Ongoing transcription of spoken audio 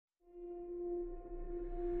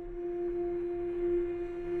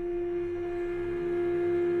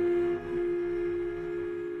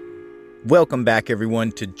Welcome back,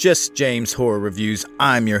 everyone, to Just James Horror Reviews.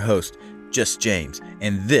 I'm your host, Just James,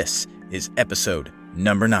 and this is episode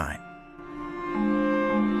number 9.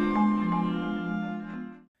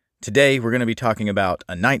 Today, we're going to be talking about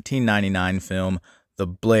a 1999 film, The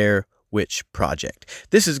Blair Witch Project.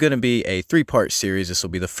 This is going to be a 3-part series. This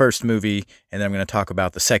will be the first movie, and then I'm going to talk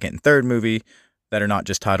about the second and third movie that are not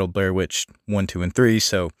just titled Blair Witch 1, 2, and 3,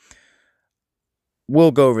 so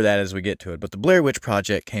we'll go over that as we get to it. But The Blair Witch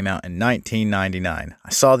Project came out in 1999. I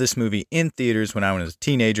saw this movie in theaters when I was a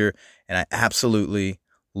teenager, and I absolutely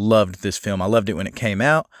loved this film. I loved it when it came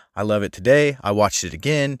out. I love it today. I watched it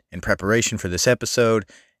again in preparation for this episode,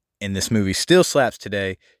 and this movie still slaps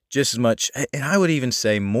today just as much, and I would even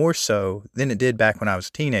say more so than it did back when I was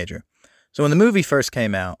a teenager. So when the movie first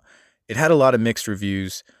came out, it had a lot of mixed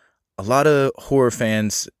reviews. A lot of horror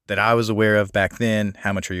fans that I was aware of back then,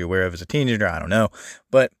 how much are you aware of as a teenager? I don't know.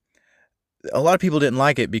 But a lot of people didn't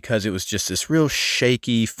like it because it was just this real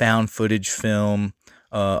shaky found footage film.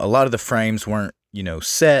 A lot of the frames weren't,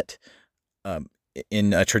 set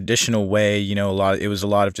in a traditional way. It was a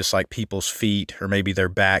lot of just like people's feet or maybe their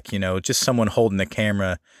back, just someone holding the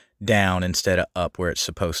camera down instead of up where it's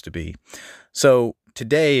supposed to be. So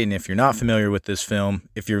today, and if you're not familiar with this film,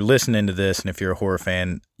 if you're listening to this and if you're a horror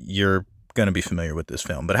fan, you're going to be familiar with this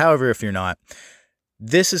film. But however, if you're not,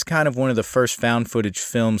 this is kind of one of the first found footage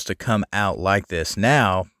films to come out like this.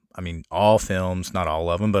 Now, all films, not all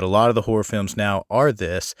of them, but a lot of the horror films now are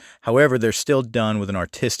this. However, they're still done with an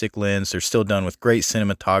artistic lens. They're still done with great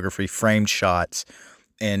cinematography, framed shots,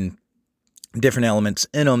 and different elements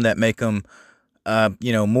in them that make them,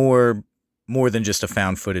 more than just a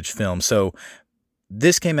found footage film. So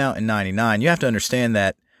this came out in 99. You have to understand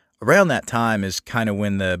that around that time is kind of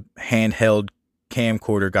when the handheld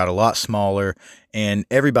camcorder got a lot smaller and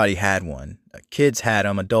everybody had one. Kids had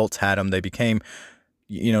them, adults had them. They became,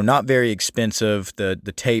 not very expensive.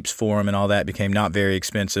 The tapes for them and all that became not very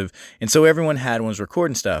expensive. And so everyone had one, was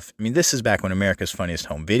recording stuff. This is back when America's Funniest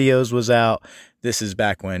Home Videos was out. This is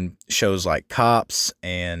back when shows like Cops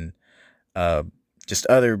and just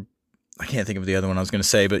other, I can't think of the other one I was going to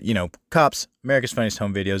say, but, Cops, America's Funniest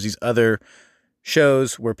Home Videos, these other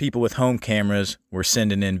shows where people with home cameras were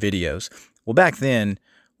sending in videos. Well, back then,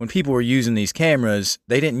 when people were using these cameras,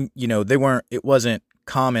 it wasn't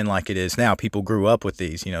common like it is now. People grew up with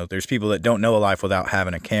these. There's people that don't know a life without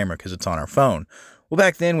having a camera because it's on our phone. Well,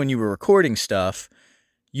 back then, when you were recording stuff,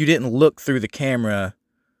 you didn't look through the camera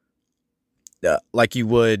like you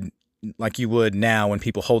would now when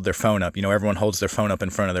people hold their phone up. Everyone holds their phone up in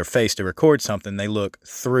front of their face to record something. They look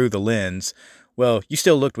through the lens. Well, you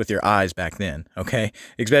still looked with your eyes back then, okay?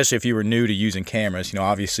 Especially if you were new to using cameras.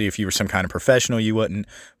 Obviously, if you were some kind of professional, you wouldn't.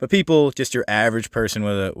 But people, just your average person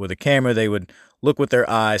with a camera, they would look with their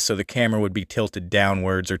eyes so the camera would be tilted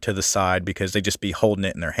downwards or to the side because they'd just be holding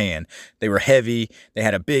it in their hand. They were heavy. They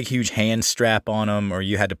had a big, huge hand strap on them, or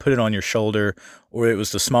you had to put it on your shoulder, or it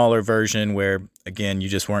was the smaller version where, again, you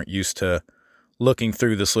just weren't used to looking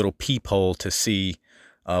through this little peephole to see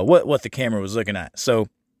what the camera was looking at. So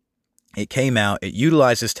it came out, it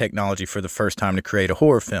utilized this technology for the first time to create a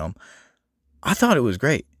horror film. I thought it was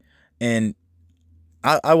great. And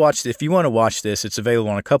I watched it. If you want to watch this, it's available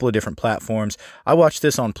on a couple of different platforms. I watched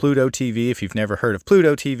this on Pluto TV. If you've never heard of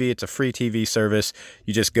Pluto TV, it's a free TV service.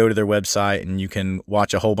 You just go to their website and you can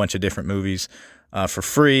watch a whole bunch of different movies for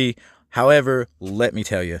free. However, let me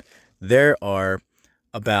tell you, there are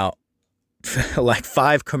about like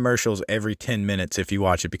 5 commercials every 10 minutes if you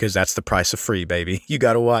watch it, because that's the price of free, baby. You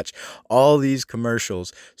got to watch all these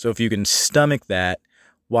commercials. So if you can stomach that,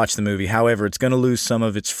 watch the movie. However, it's going to lose some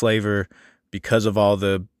of its flavor because of all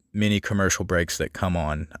the mini commercial breaks that come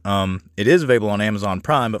on. It is available on Amazon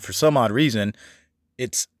Prime, but for some odd reason,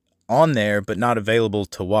 it's on there but not available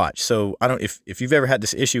to watch. So if you've ever had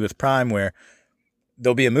this issue with Prime where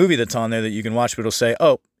there'll be a movie that's on there that you can watch, but it'll say,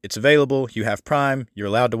 oh, it's available, you have Prime, you're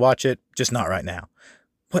allowed to watch it, just not right now.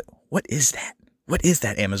 What is that? What is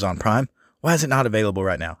that, Amazon Prime? Why is it not available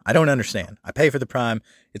right now? I don't understand. I pay for the Prime,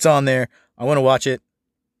 it's on there, I want to watch it,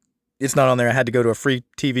 it's not on there. I had to go to a free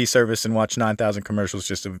TV service and watch 9,000 commercials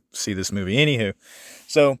just to see this movie. Anywho,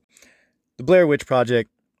 so The Blair Witch Project,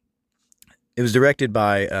 it was directed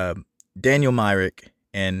by Daniel MYRICK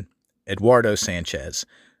and Eduardo SÁNCHEZ.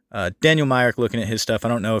 Daniel MYRICK, looking at his stuff, I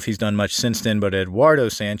don't know if he's done much since then, but Eduardo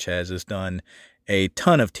SÁNCHEZ has done a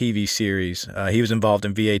ton of TV series. He was involved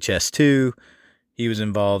in VHS 2. He was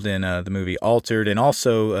involved in the movie Altered, and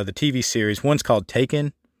also the TV series. One's called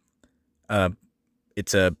Taken.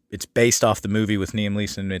 It's based off the movie with Liam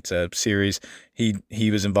Neeson. It's a series.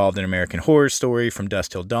 He was involved in American Horror Story, From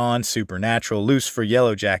Dusk Till Dawn, Supernatural, Lucifer,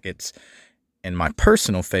 Yellow Jackets, and my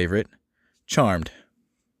personal favorite, Charmed.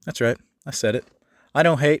 That's right. I said it. I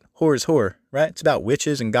don't hate. Horror is horror, right? It's about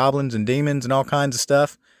witches and goblins and demons and all kinds of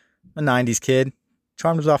stuff. I'm a 90s kid.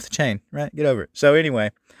 Charmed was off the chain, right? Get over it. So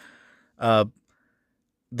anyway, the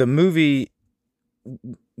movie,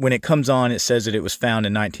 when it comes on, it says that it was found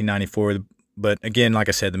in 1994. But again, like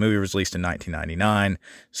I said, the movie was released in 1999.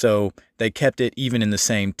 So they kept it even in the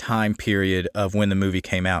same time period of when the movie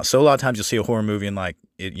came out. So a lot of times you'll see a horror movie and like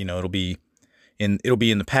it, it'll be in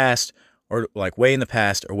the past, or like way in the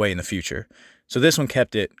past or way in the future. So this one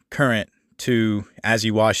kept it current to, as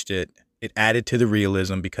you watched it, it added to the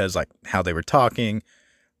realism because like how they were talking,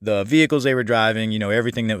 the vehicles they were driving,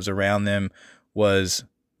 everything that was around them was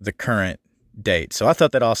the current date. So I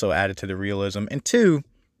thought that also added to the realism. And two,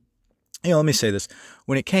 let me say this.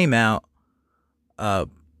 When it came out,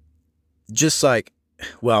 just like,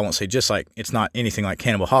 well, I won't say just like, it's not anything like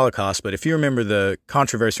Cannibal Holocaust, but if you remember the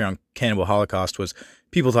controversy around Cannibal Holocaust was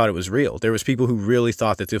people thought it was real. There was people who really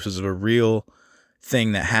thought that this was a real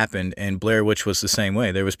thing that happened, and Blair Witch was the same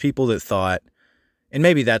way. There was people that thought, and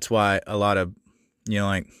maybe that's why a lot of,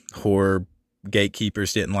 like horror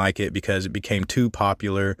gatekeepers didn't like it, because it became too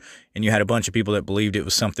popular and you had a bunch of people that believed it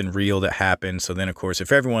was something real that happened. So then, of course,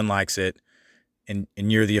 if everyone likes it and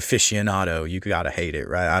you're the aficionado, you got to hate it,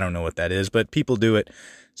 right? I don't know what that is, but people do it.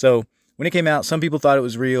 So when it came out, some people thought it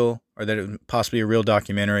was real, or that it was possibly a real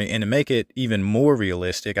documentary. And to make it even more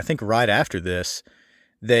realistic, I think right after this,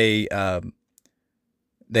 they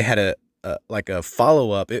had a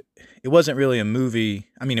follow-up. It wasn't really a movie.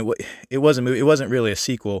 I mean, it was a movie. It wasn't really a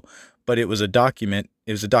sequel, but it was a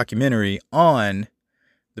documentary on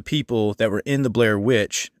the people that were in the Blair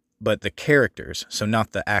Witch, but the characters. So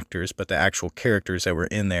not the actors, but the actual characters that were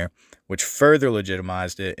in there, which further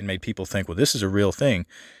legitimized it and made people think, well, this is a real thing.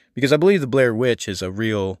 Because I believe the Blair Witch is a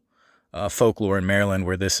real folklore in Maryland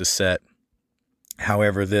where this is set.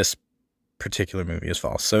 However, this particular movie is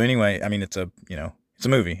false. So anyway, I mean, it's a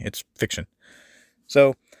movie. It's fiction.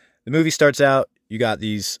 So the movie starts out, you got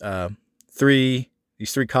these three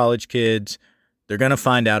college kids. They're going to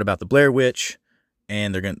find out about the Blair Witch,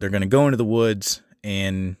 and they're going to go into the woods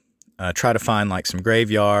and try to find like some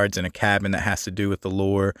graveyards and a cabin that has to do with the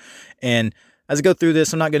lore. And as I go through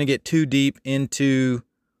this, I'm not going to get too deep into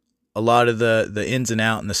a lot of the ins and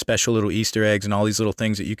out and the special little Easter eggs and all these little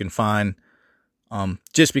things that you can find,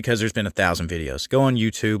 just because there's been 1,000 videos. Go on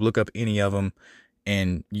YouTube, look up any of them,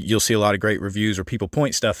 and you'll see a lot of great reviews where people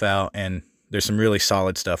point stuff out, and there's some really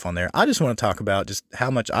solid stuff on there. I just want to talk about just how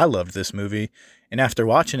much I loved this movie, and after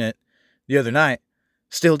watching it the other night,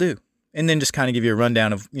 still do. And then just kind of give you a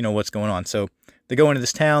rundown of, what's going on. So they go into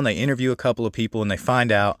this town, they interview a couple of people, and they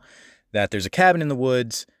find out that there's a cabin in the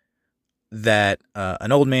woods that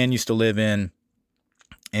an old man used to live in,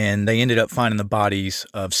 and they ended up finding the bodies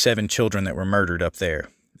of 7 children that were murdered up there.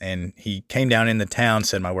 And he came down in the town,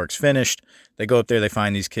 said, my work's finished. They go up there, they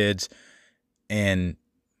find these kids, and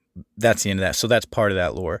that's the end of that. So that's part of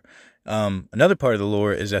that lore. Another part of the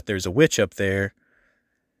lore is that there's a witch up there,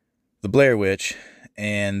 the Blair Witch,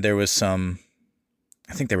 and there was some,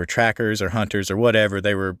 I think they were trackers or hunters or whatever.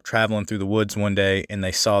 They were traveling through the woods one day, and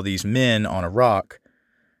they saw these men on a rock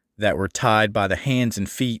that were tied by the hands and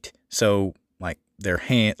feet. So like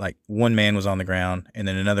one man was on the ground, and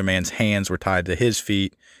then another man's hands were tied to his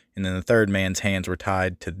feet, and then the third man's hands were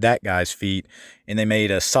tied to that guy's feet, and they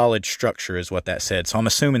made a solid structure is what that said. So I'm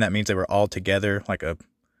assuming that means they were all together, like a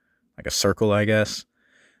circle, I guess.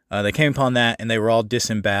 They came upon that, and they were all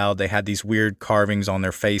disemboweled. They had these weird carvings on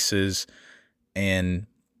their faces, and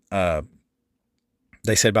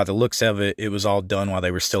they said by the looks of it, it was all done while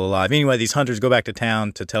they were still alive. Anyway, these hunters go back to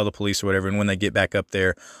town to tell the police or whatever, and when they get back up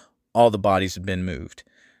there, all the bodies have been moved.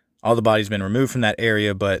 All the bodies have been removed from that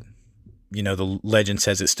area, but, the legend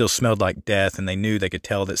says it still smelled like death, and they could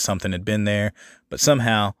tell that something had been there, but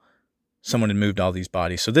somehow someone had moved all these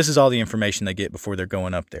bodies. So this is all the information they get before they're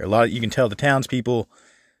going up there. You can tell the townspeople,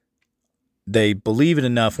 they believe it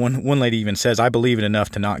enough. One lady even says, I believe it enough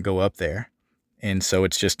to not go up there. And so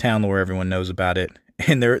it's just town lore. Everyone knows about it.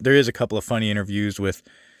 And there is a couple of funny interviews with,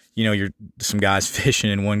 some guys fishing,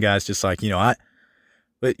 and one guy's just like,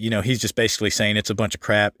 he's just basically saying it's a bunch of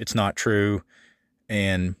crap. It's not true.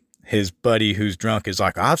 And his buddy who's drunk is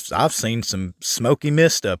like, I've seen some smoky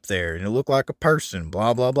mist up there, and it looked like a person,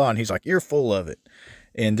 blah, blah, blah. And he's like, you're full of it.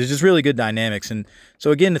 And there's just really good dynamics. And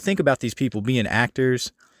so again, to think about these people being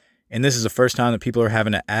actors, and this is the first time that people are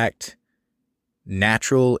having to act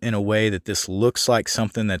natural in a way that this looks like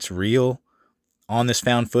something that's real on this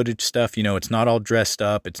found footage stuff. It's not all dressed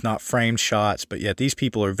up. It's not framed shots, but yet these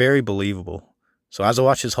people are very believable. So as I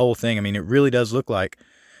watch this whole thing, I mean, it really does look like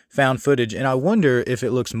found footage. And I wonder if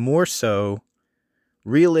it looks more so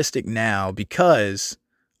realistic now because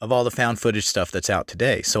of all the found footage stuff that's out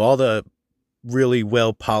today. So all the really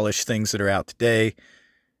well polished things that are out today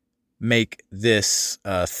make this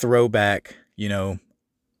throwback,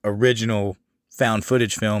 original found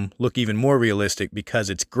footage film look even more realistic because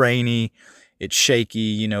it's grainy, it's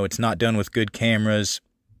shaky, it's not done with good cameras,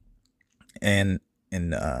 and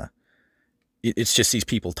it's just these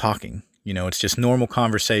people talking. It's just normal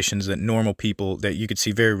conversations that normal people, that you could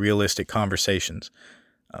see very realistic conversations,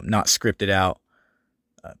 not scripted out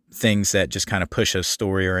things that just kind of push a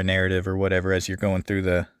story or a narrative or whatever as you're going through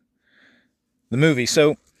the movie.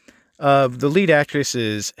 So the lead actress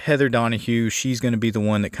is Heather Donahue. She's going to be the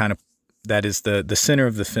one that is the center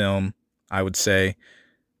of the film, I would say.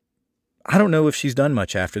 I don't know if she's done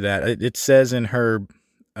much after that. It says in her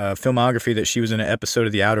filmography that she was in an episode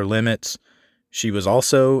of The Outer Limits. She was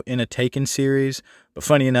also in a Taken series, but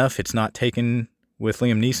funny enough, it's not Taken with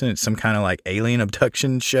Liam Neeson. It's some kind of like alien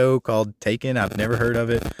abduction show called Taken. I've never heard of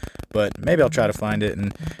it, but maybe I'll try to find it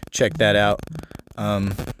and check that out.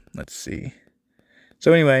 Let's see.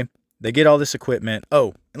 So anyway, they get all this equipment.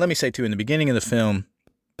 Oh, and let me say too, in the beginning of the film,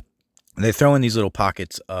 they throw in these little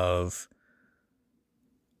pockets of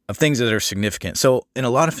things that are significant. So in a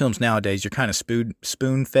lot of films nowadays, you're kind of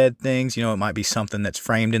spoon-fed things. It might be something that's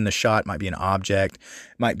framed in the shot. It might be an object.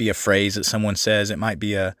 It might be a phrase that someone says. It might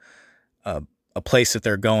be a place that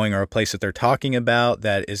they're going or a place that they're talking about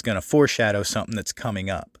that is going to foreshadow something that's coming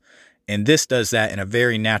up. And this does that in a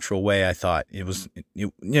very natural way, I thought. It was,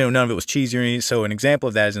 none of it was cheesy or anything. So an example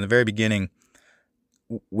of that is in the very beginning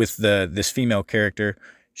with this female character.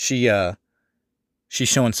 She's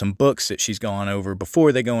showing some books that she's gone over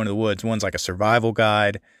before they go into the woods. One's like a survival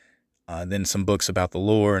guide, then some books about the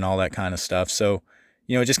lore and all that kind of stuff. So,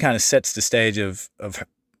 it just kind of sets the stage of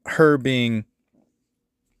her being,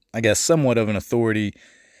 I guess, somewhat of an authority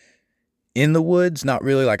in the woods, not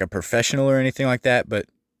really like a professional or anything like that, but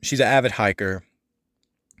she's an avid hiker.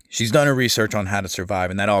 She's done her research on how to survive,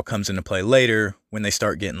 and that all comes into play later when they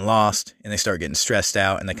start getting lost and they start getting stressed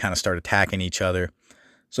out and they kind of start attacking each other.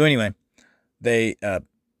 So anyway, They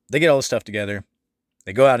get all this stuff together.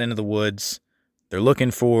 They go out into the woods. They're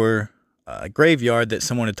looking for a graveyard that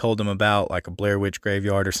someone had told them about, like a Blair Witch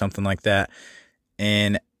graveyard or something like that.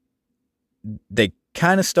 And they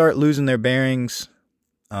kind of start losing their bearings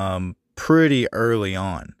pretty early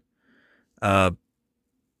on.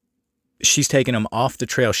 She's taking them off the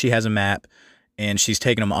trail. She has a map, and she's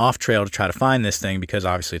taking them off trail to try to find this thing because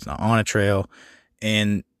obviously it's not on a trail.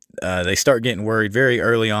 And they start getting worried very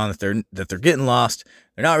early on that they're getting lost.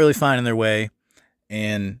 They're not really finding their way.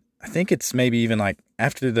 And I think it's maybe even like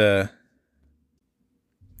after the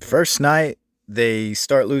first night, they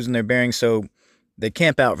start losing their bearings. So they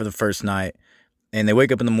camp out for the first night and they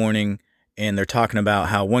wake up in the morning and they're talking about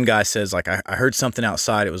how one guy says, like, I heard something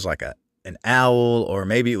outside. It was like an owl, or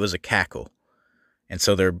maybe it was a cackle. And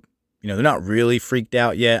so they're not really freaked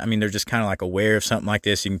out yet. I mean, they're just kind of like aware of something like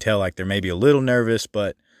this. You can tell like they're maybe a little nervous,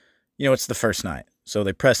 but it's the first night. So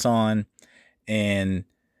they press on, and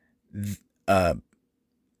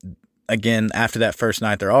again, after that first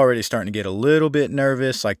night, they're already starting to get a little bit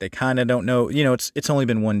nervous. Like they kind of don't know, it's only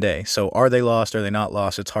been one day. So are they lost? Are they not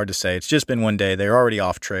lost? It's hard to say. It's just been one day. They're already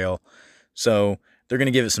off trail. So they're going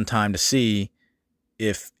to give it some time to see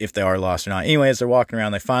if they are lost or not. Anyway, as they're walking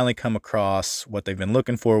around, they finally come across what they've been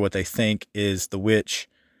looking for, what they think is the witch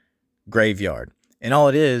graveyard. And all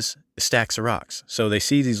it is stacks of rocks. So they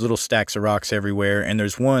see these little stacks of rocks everywhere, and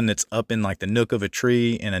there's one that's up in like the nook of a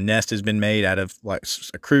tree, and a nest has been made out of like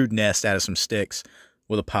a crude nest out of some sticks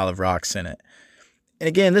with a pile of rocks in it. And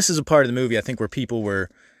again, this is a part of the movie I think where people were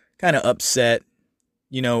kind of upset.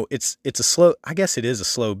 It's a slow, I guess it is a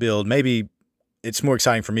slow build. Maybe it's more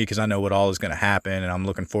exciting for me because I know what all is going to happen, and I'm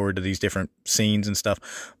looking forward to these different scenes and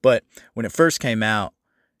stuff. But when it first came out,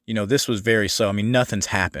 this was very slow. I mean, nothing's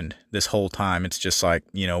happened this whole time. It's just like,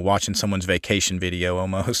 watching someone's vacation video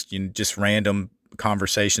almost, just random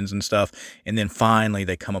conversations and stuff. And then finally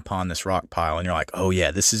they come upon this rock pile and you're like, oh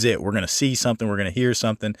yeah, this is it. We're going to see something. We're going to hear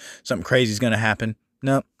something. Something crazy is going to happen.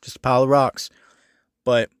 Nope, just a pile of rocks.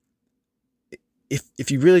 But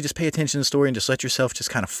if you really just pay attention to the story and just let yourself just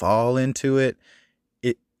kind of fall into it,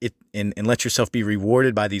 and let yourself be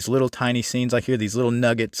rewarded by these little tiny scenes like here, these little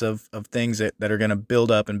nuggets of things that are going to build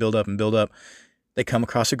up and build up and build up. They come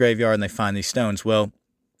across a graveyard and they find these stones. Well,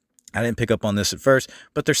 I didn't pick up on this at first,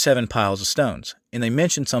 but there's 7 piles of stones. And they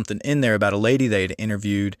mentioned something in there about a lady they had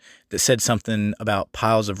interviewed that said something about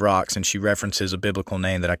piles of rocks, and she references a biblical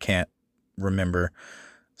name that I can't remember.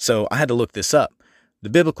 So I had to look this up. The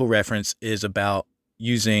biblical reference is about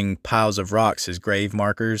using piles of rocks as grave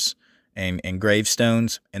markers and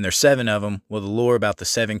gravestones, and there's 7 of them. Well, the lore about the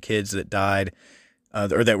 7 kids that died,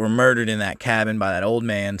 or that were murdered in that cabin by that old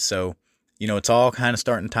man. So, it's all kind of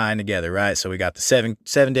starting tying together, right? So we got the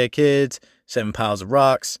seven dead kids, 7 piles of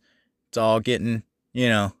rocks. It's all getting,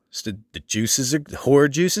 the horror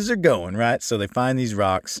juices are going, right? So they find these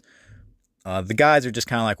rocks. The guys are just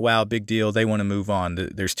kind of like, wow, big deal. They want to move on.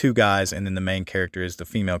 There's 2 guys, and then the main character is the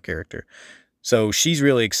female character. So she's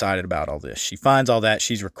really excited about all this. She finds all that.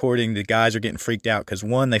 She's recording. The guys are getting freaked out because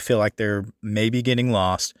 1, they feel like they're maybe getting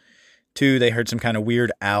lost. 2, they heard some kind of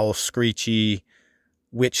weird owl, screechy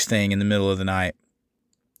witch thing in the middle of the night.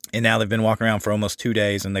 And now they've been walking around for almost 2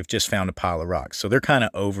 days, and they've just found a pile of rocks. So they're kind of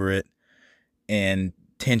over it, and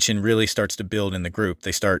tension really starts to build in the group.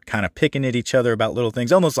 They start kind of picking at each other about little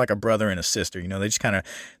things, almost like a brother and a sister. They just kind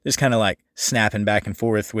of like snapping back and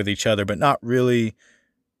forth with each other, but not really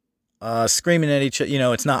screaming at each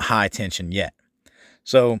other. It's not high tension yet.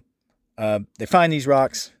 So they find these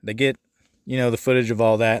rocks. They get the footage of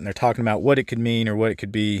all that, and they're talking about what it could mean or what it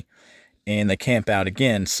could be, and they camp out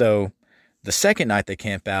again. So the second night they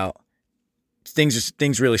camp out,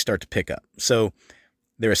 things really start to pick up. So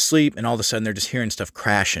they're asleep, and all of a sudden they're just hearing stuff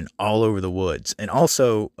crashing all over the woods. And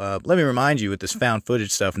also, let me remind you, with this found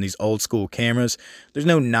footage stuff and these old school cameras, there's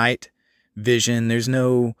no night vision. There's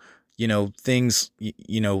no, things,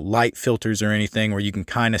 light filters or anything where you can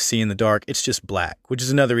kind of see in the dark. It's just black, which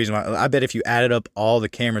is another reason why I bet if you added up all the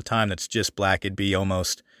camera time that's just black, it'd be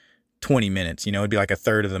almost 20 minutes. It'd be like a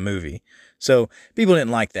third of the movie. So people didn't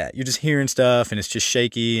like that. You're just hearing stuff, and it's just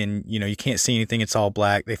shaky, and you can't see anything. It's all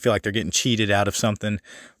black. They feel like they're getting cheated out of something.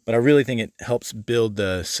 But I really think it helps build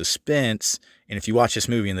the suspense. And if you watch this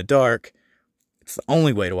movie in the dark, it's the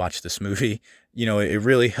only way to watch this movie. It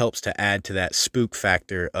really helps to add to that spook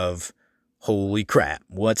factor of, holy crap,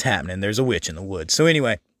 what's happening? There's a witch in the woods. So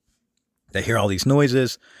anyway, they hear all these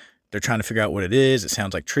noises. They're trying to figure out what it is. It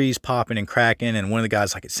sounds like trees popping and cracking. And one of the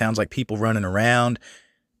guys, like, it sounds like people running around.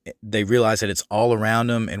 They realize that it's all around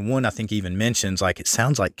them. And one, I think, even mentions, like, it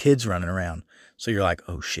sounds like kids running around. So you're like,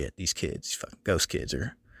 oh shit, these kids, these fucking ghost kids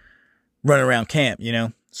are running around camp,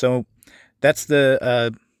 So that's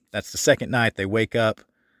the second night. They wake up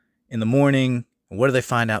in the morning. And what do they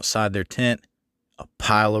find outside their tent? A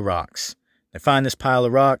pile of rocks. They find this pile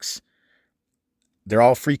of rocks. They're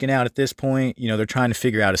all freaking out at this point. They're trying to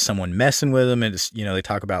figure out, is someone messing with them? It's, they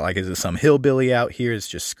talk about, like, is it some hillbilly out here that's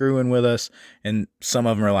just screwing with us? And some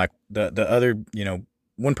of them are like, the other,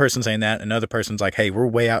 one person saying that, another person's like, hey, we're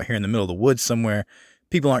way out here in the middle of the woods somewhere.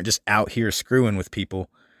 People aren't just out here screwing with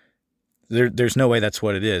people. There's no way that's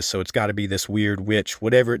what it is. So it's got to be this weird witch,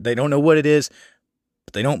 whatever. They don't know what it is,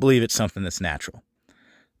 but they don't believe it's something that's natural.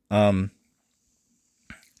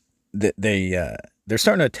 They're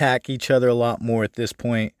starting to attack each other a lot more at this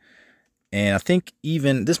point. And I think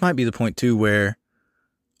even this might be the point too, where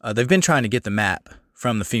they've been trying to get the map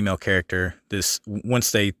from the female character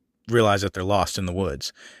once they realize that they're lost in the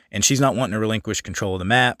woods, and she's not wanting to relinquish control of the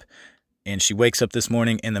map. And she wakes up this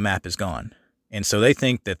morning and the map is gone. And so they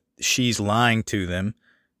think that she's lying to them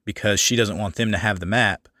because she doesn't want them to have the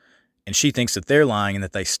map. And she thinks that they're lying and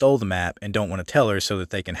that they stole the map and don't want to tell her so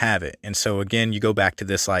that they can have it. And so again, you go back to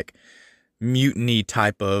this, like, mutiny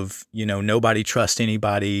type of, nobody trusts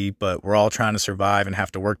anybody, but we're all trying to survive and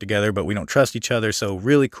have to work together, but we don't trust each other. So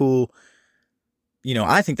really cool.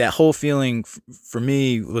 I think that whole feeling for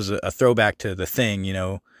me was a throwback to The Thing,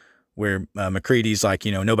 where McCready's like,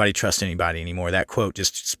 nobody trusts anybody anymore. That quote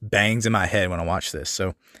just bangs in my head when I watch this.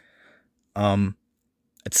 So,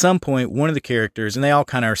 at some point, one of the characters, and they all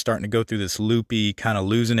kind of are starting to go through this loopy, kind of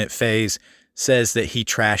losing it phase, says that he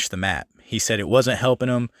trashed the map. He said it wasn't helping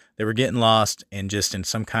them. They were getting lost and just in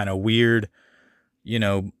some kind of weird,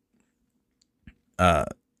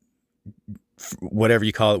 whatever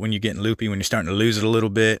you call it when you're getting loopy, when you're starting to lose it a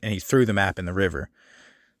little bit, and he threw the map in the river.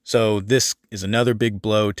 So this is another big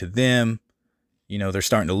blow to them. They're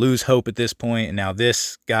starting to lose hope at this point. And now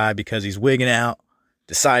this guy, because he's wigging out,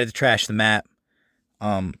 decided to trash the map.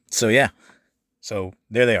 So yeah. So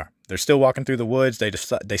there they are. They're still walking through the woods. They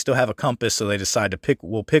still have a compass, so they decide to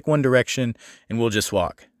we'll pick one direction and we'll just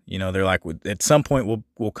walk. They're like, at some point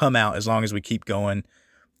we'll come out as long as we keep going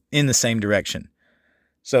in the same direction.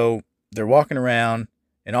 So they're walking around,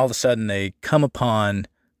 and all of a sudden they come upon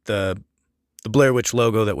the Blair Witch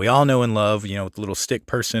logo that we all know and love, with the little stick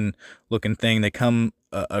person looking thing. They come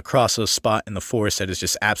across a spot in the forest that is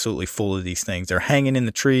just absolutely full of these things. They're hanging in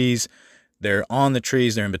the trees. They're on the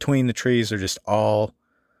trees. They're in between the trees. They're just all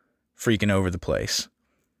freaking over the place.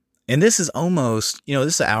 And this is almost,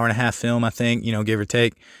 this is an hour and a half film, I think, give or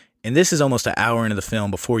take. And this is almost an hour into the film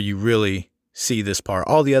before you really see this part.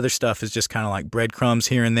 All the other stuff is just kind of like breadcrumbs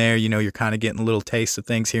here and there. You know, you're kind of getting a little taste of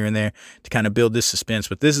things here and there to kind of build this suspense.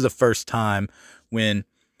 But this is the first time when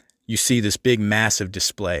you see this big, massive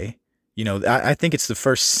display. You know, I think it's the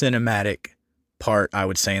first cinematic part, I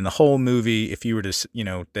would say, in the whole movie. If you were to, you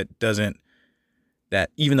know, that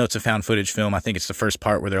even though it's a found footage film, I think it's the first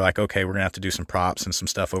part where they're like, okay, we're going to have to do some props and some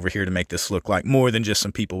stuff over here to make this look like more than just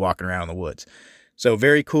some people walking around in the woods. So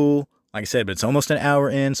very cool. Like I said, but it's almost an hour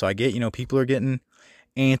in, so I get, you know, people are getting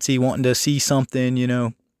antsy, wanting to see something, you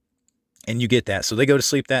know, and you get that. So they go to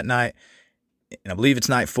sleep that night, and I believe it's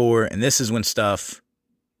night 4, and this is when stuff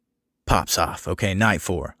pops off. Okay, night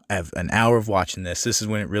 4. I have an hour of watching this. This is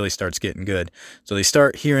when it really starts getting good. So they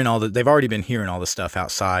start hearing they've already been hearing all the stuff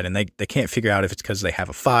outside, and they can't figure out if it's because they have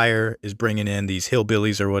a fire is bringing in these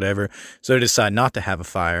hillbillies or whatever. So they decide not to have a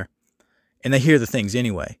fire, and they hear the things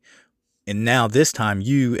anyway. And now this time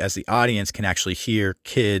you as the audience can actually hear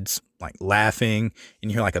kids like laughing,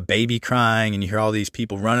 and you hear like a baby crying, and you hear all these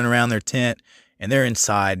people running around their tent, and they're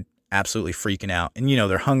inside absolutely freaking out. And, you know,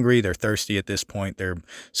 they're hungry, they're thirsty at this point. They're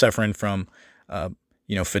suffering from,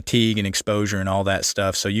 you know, fatigue and exposure and all that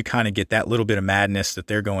stuff. So you kind of get that little bit of madness that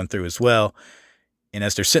they're going through as well. And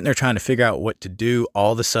as they're sitting there trying to figure out what to do,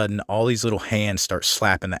 all of a sudden, all these little hands start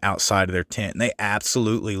slapping the outside of their tent, and they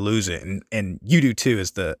absolutely lose it. And you do too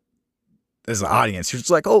as the audience. You're just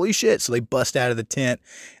like, holy shit. So they bust out of the tent.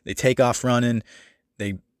 They take off running.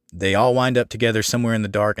 They all wind up together somewhere in the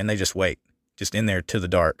dark, and they just wait, just in there to the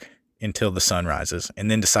dark until the sun rises, and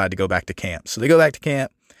then decide to go back to camp. So they go back to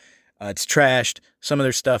camp. It's trashed. Some of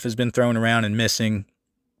their stuff has been thrown around and missing.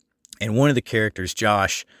 And one of the characters,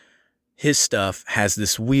 Josh, his stuff has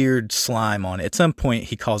this weird slime on it. At some point,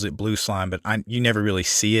 he calls it blue slime, but you never really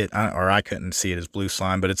see it, or I couldn't see it as blue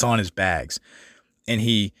slime, but it's on his bags. And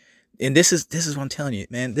this is what I'm telling you,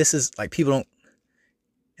 man. This is like, people don't,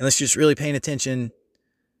 unless you're just really paying attention,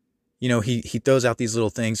 you know, he throws out these little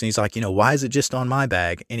things, and he's like, you know, why is it just on my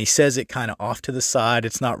bag? And he says it kind of off to the side.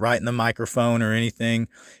 It's not right in the microphone or anything.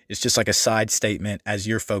 It's just like a side statement as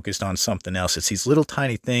you're focused on something else. It's these little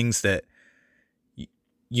tiny things that,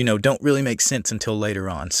 you know, don't really make sense until later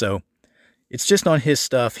on. So it's just on his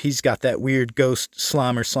stuff. He's got that weird ghost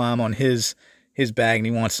slime on his bag, and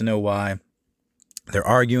he wants to know why. They're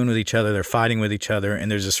arguing with each other. They're fighting with each other. And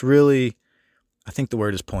there's this really, I think the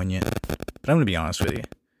word is poignant, but I'm going to be honest with you.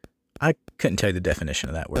 I couldn't tell you the definition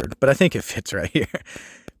of that word, but I think it fits right here.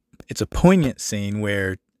 It's a poignant scene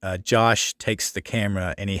where Josh takes the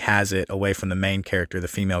camera and he has it away from the main character, the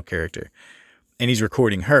female character, and he's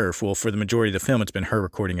recording her. Well, for the majority of the film, it's been her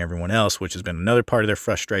recording everyone else, which has been another part of their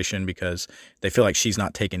frustration because they feel like she's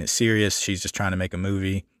not taking it serious. She's just trying to make a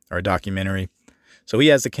movie or a documentary. So he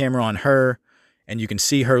has the camera on her, and you can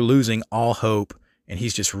see her losing all hope, and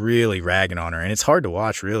he's just really ragging on her. And it's hard to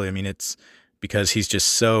watch, really. I mean, it's because he's just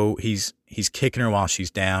so, he's kicking her while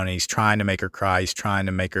she's down, and he's trying to make her cry. He's trying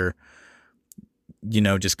to make her, you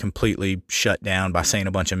know, just completely shut down by saying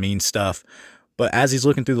a bunch of mean stuff. But as he's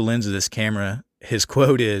looking through the lens of this camera, his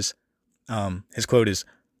quote is, "I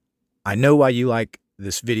know why you like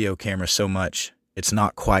this video camera so much. It's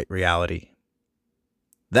not quite reality."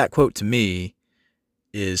 That quote to me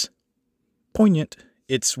is poignant.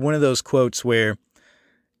 It's one of those quotes where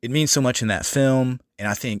it means so much in that film. And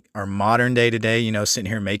I think our modern day today, you know, sitting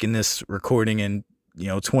here making this recording in, you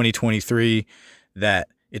know, 2023, that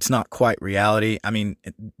it's not quite reality. I mean,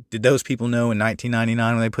 did those people know in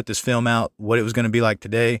 1999 when they put this film out what it was going to be like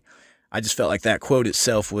today? I just felt like that quote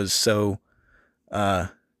itself was so, I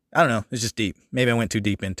don't know, it's just deep. Maybe I went too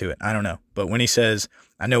deep into it. I don't know. But when he says,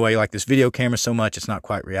 "I know why you like this video camera so much, it's not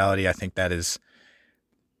quite reality," I think that is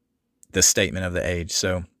the statement of the age.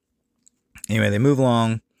 So anyway, they move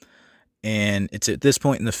along, and it's at this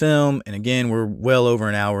point in the film, and again, we're well over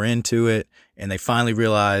an hour into it, and they finally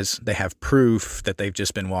realize they have proof that they've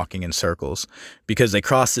just been walking in circles, because they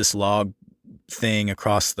cross this log thing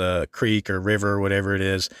across the creek or river or whatever it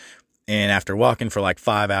is, and after walking for like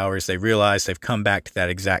 5 hours, they realize they've come back to that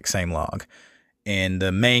exact same log. And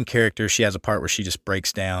the main character, she has a part where she just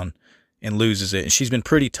breaks down and loses it, and she's been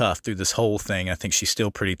pretty tough through this whole thing. I think she's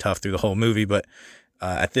still pretty tough through the whole movie, but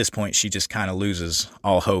at this point, she just kind of loses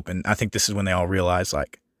all hope. And I think this is when they all realize,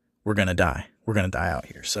 like, we're gonna die. We're gonna die out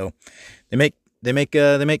here. So they make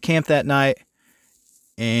camp that night,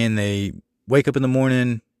 and they wake up in the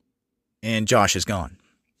morning, and Josh is gone.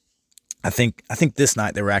 I think this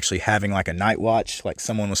night they were actually having like a night watch, like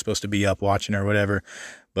someone was supposed to be up watching or whatever.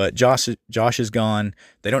 But Josh is gone.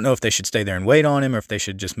 They don't know if they should stay there and wait on him, or if they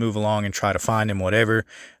should just move along and try to find him, whatever.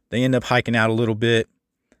 They end up hiking out a little bit.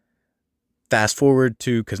 fast forward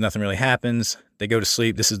to, because nothing really happens, they go to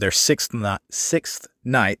sleep. This is their sixth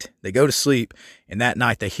night. They go to sleep, and that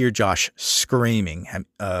night they hear Josh screaming in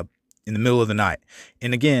the middle of the night.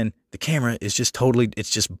 And again, the camera is just it's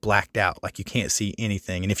just blacked out. Like, you can't see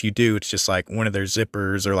anything. And if you do, it's just like one of their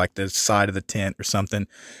zippers or like the side of the tent or something.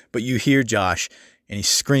 But you hear Josh, and he's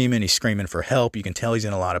screaming for help. You can tell he's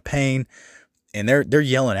in a lot of pain, and they're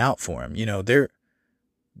yelling out for him. You know, they're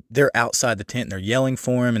outside the tent and they're yelling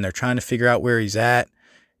for him, and they're trying to figure out where he's at.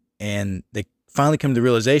 And they finally come to the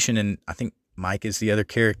realization, and I think Mike is the other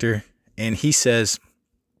character, and he says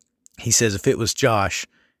if it was Josh,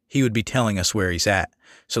 he would be telling us where he's at.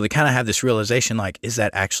 So they kind of have this realization, like, is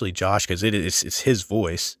that actually Josh? Because it's his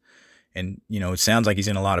voice. And, you know, it sounds like he's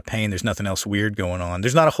in a lot of pain. There's nothing else weird going on.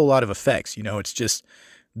 There's not a whole lot of effects. You know, it's just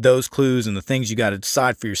those clues and the things you got to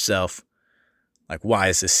decide for yourself. Like, why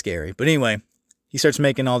is this scary? But anyway, he starts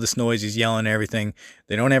making all this noise. He's yelling and everything.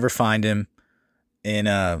 They don't ever find him. And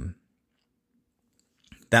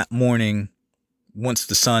that morning, once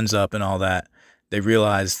the sun's up and all that, they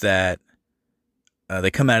realize that they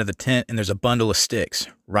come out of the tent, and there's a bundle of sticks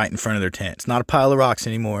right in front of their tent. It's not a pile of rocks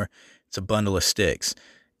anymore. It's a bundle of sticks.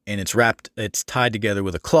 And it's tied together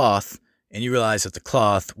with a cloth. And you realize that the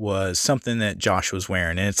cloth was something that Josh was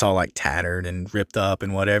wearing. And it's all like tattered and ripped up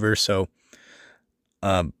and whatever. So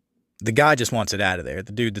the guy just wants it out of there.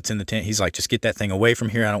 The dude that's in the tent, he's like, just get that thing away from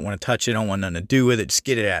here. I don't want to touch it. I don't want nothing to do with it. Just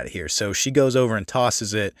get it out of here. So she goes over and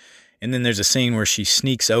tosses it. And then there's a scene where she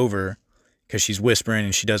sneaks over because she's whispering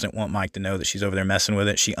and she doesn't want Mike to know that she's over there messing with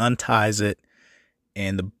it. She unties it,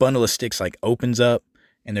 and the bundle of sticks like opens up,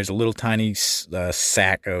 and there's a little tiny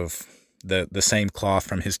sack of the same cloth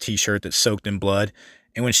from his t-shirt that's soaked in blood.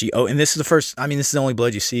 And when and this is this is the only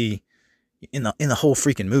blood you see in the whole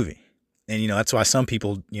freaking movie. And, you know, that's why some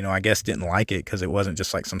people, you know, I guess didn't like it, because it wasn't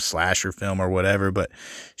just like some slasher film or whatever. But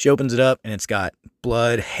she opens it up, and it's got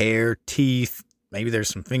blood, hair, teeth. Maybe there's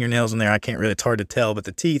some fingernails in there. I can't really, it's hard to tell, but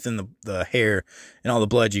the teeth and the hair and all the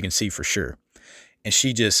blood you can see for sure. And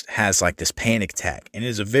she just has like this panic attack, and it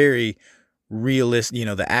is a very realistic, you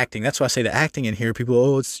know, the acting. That's why I say the acting in here, people,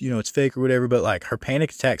 oh, it's, you know, it's fake or whatever. But like, her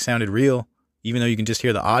panic attack sounded real, even though you can just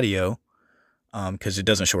hear the audio, because it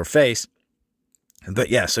doesn't show her face. But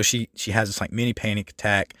yeah, so she has this like mini panic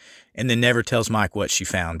attack, and then never tells Mike what she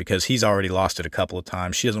found, because he's already lost it a couple of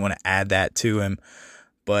times. She doesn't want to add that to him,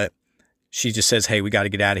 but she just says, hey, we got to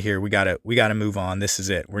get out of here. We got to move on. This is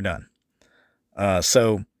it. We're done.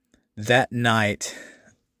 So that night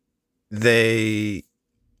I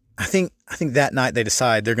think that night they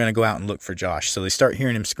decide they're going to go out and look for Josh. So they start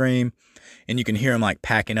hearing him scream, and you can hear him like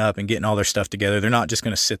packing up and getting all their stuff together. They're not just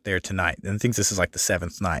going to sit there tonight. And I think this is like the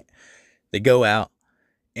 7th night. They go out,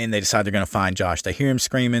 and they decide they're going to find Josh. They hear him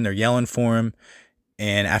screaming. They're yelling for him.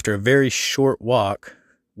 And after a very short walk,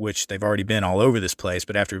 which they've already been all over this place,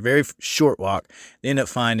 but after a very short walk, they end up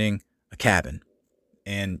finding a cabin.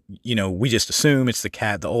 And, you know, we just assume it's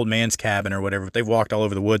the old man's cabin or whatever, but they've walked all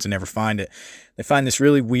over the woods and never find it. They find this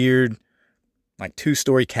really weird, like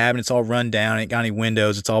 2-story cabin. It's all run down. It ain't got any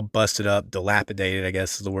windows. It's all busted up, dilapidated, I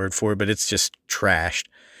guess is the word for it, but it's just trashed.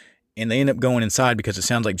 And they end up going inside because it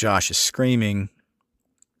sounds like Josh is screaming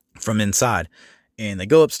from inside. And they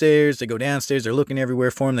go upstairs, they go downstairs, they're looking everywhere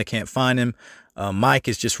for him. They can't find him. Mike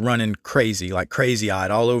is just running crazy, like crazy-eyed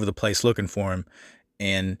all over the place looking for him.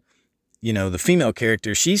 And, you know, the female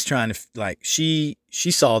character, she's trying to, like, she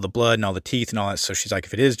saw the blood and all the teeth and all that. So she's like,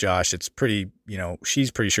 if it is Josh, it's pretty, you know,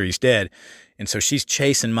 she's pretty sure he's dead. And so she's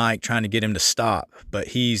chasing Mike, trying to get him to stop. But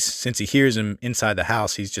since he hears him inside the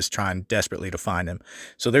house, he's just trying desperately to find him.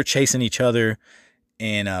 So they're chasing each other.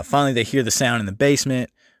 And finally they hear the sound in the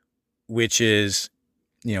basement, which is,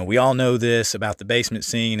 you know, we all know this about the basement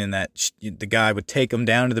scene, and that the guy would take them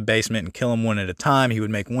down to the basement and kill them one at a time. He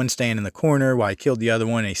would make one stand in the corner while he killed the other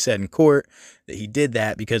one. And he said in court that he did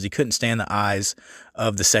that because he couldn't stand the eyes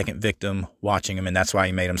of the second victim watching him. And that's why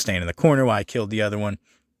he made him stand in the corner while he killed the other one.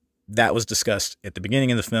 That was discussed at the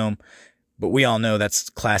beginning of the film, but we all know that's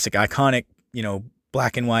classic, iconic, you know,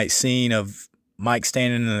 black and white scene of Mike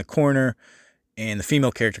standing in the corner and the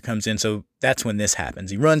female character comes in. So that's when this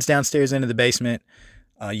happens. He runs downstairs into the basement.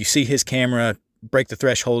 You see his camera break the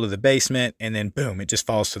threshold of the basement, and then boom, it just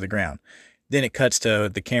falls to the ground. Then it cuts to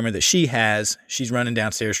the camera that she has. She's running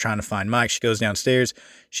downstairs trying to find Mike. She goes downstairs.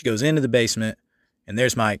 She goes into the basement, and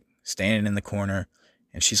there's Mike standing in the corner.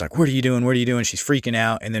 And she's like, what are you doing? What are you doing? She's freaking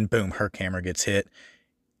out. And then boom, her camera gets hit.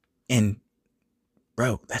 And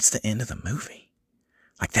bro, that's the end of the movie.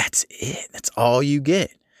 Like, that's it. That's all you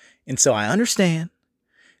get. And so I understand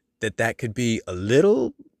that could be a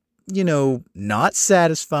little, you know, not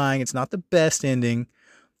satisfying. It's not the best ending.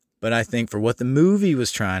 But I think for what the movie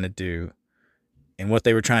was trying to do, and what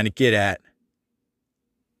they were trying to get at,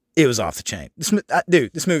 it was off the chain.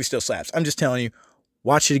 Dude, this movie still slaps. I'm just telling you,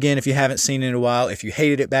 watch it again if you haven't seen it in a while. If you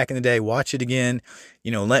hated it back in the day, watch it again.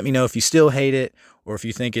 Let me know if you still hate it or if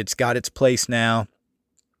you think it's got its place now.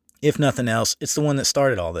 If nothing else, it's the one that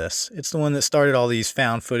started all this. It's the one that started all these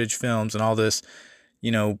found footage films and all this,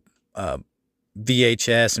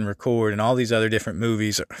 VHS and record and all these other different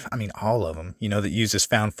movies. I mean, all of them, that use this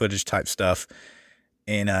found footage type stuff.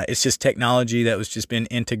 And it's just technology that was just been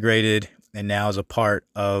integrated and now is a part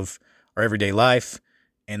of our everyday life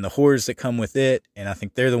and the horrors that come with it. And I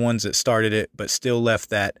think they're the ones that started it, but still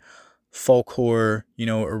left that folk horror,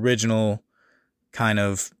 original kind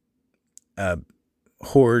of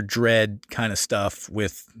horror dread kind of stuff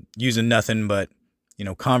with using nothing but,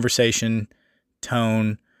 conversation,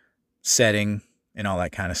 tone, setting, and all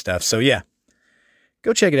that kind of stuff. So yeah,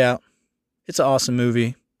 go check it out. It's an awesome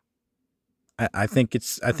movie. I think it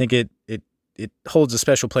holds a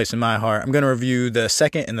special place in my heart. I'm going to review the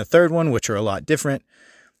second and the third one, which are a lot different.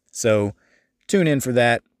 So tune in for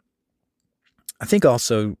that. I think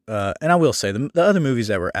also, and I will say the other movies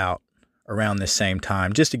that were out around this same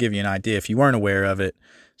time, just to give you an idea if you weren't aware of it.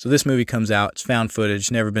 So this movie comes out, it's found footage,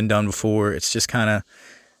 never been done before. It's just kind of,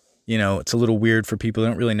 it's a little weird for people who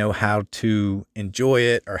don't really know how to enjoy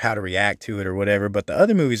it or how to react to it or whatever. But the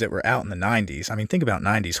other movies that were out in the 90s, I mean, think about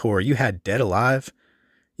 90s horror. You had Dead Alive,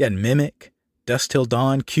 you had Mimic, Dusk Till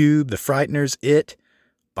Dawn, Cube, The Frighteners, It,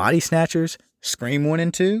 Body Snatchers, Scream 1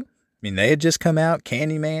 and 2. I mean, they had just come out.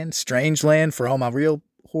 Candyman, Strangeland for all my real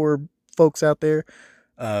horror folks out there.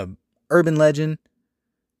 Urban Legend,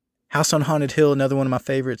 House on Haunted Hill, another one of my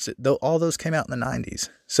favorites. All those came out in the 90s.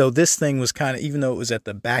 So this thing was kind of, even though it was at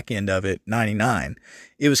the back end of it, 99,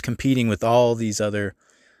 it was competing with all these other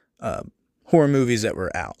horror movies that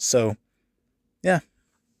were out. So, yeah,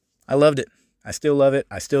 I loved it. I still love it.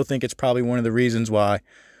 I still think it's probably one of the reasons why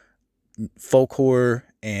folk horror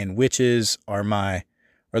and witches are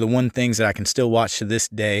the one things that I can still watch to this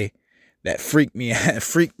day that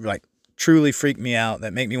truly freak me out,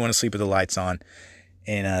 that make me want to sleep with the lights on.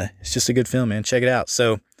 And it's just a good film, man. Check it out.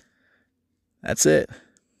 So that's it.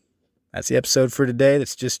 That's the episode for today.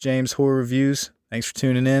 That's just James Horror Reviews. Thanks for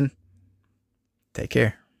tuning in. Take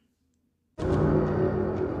care.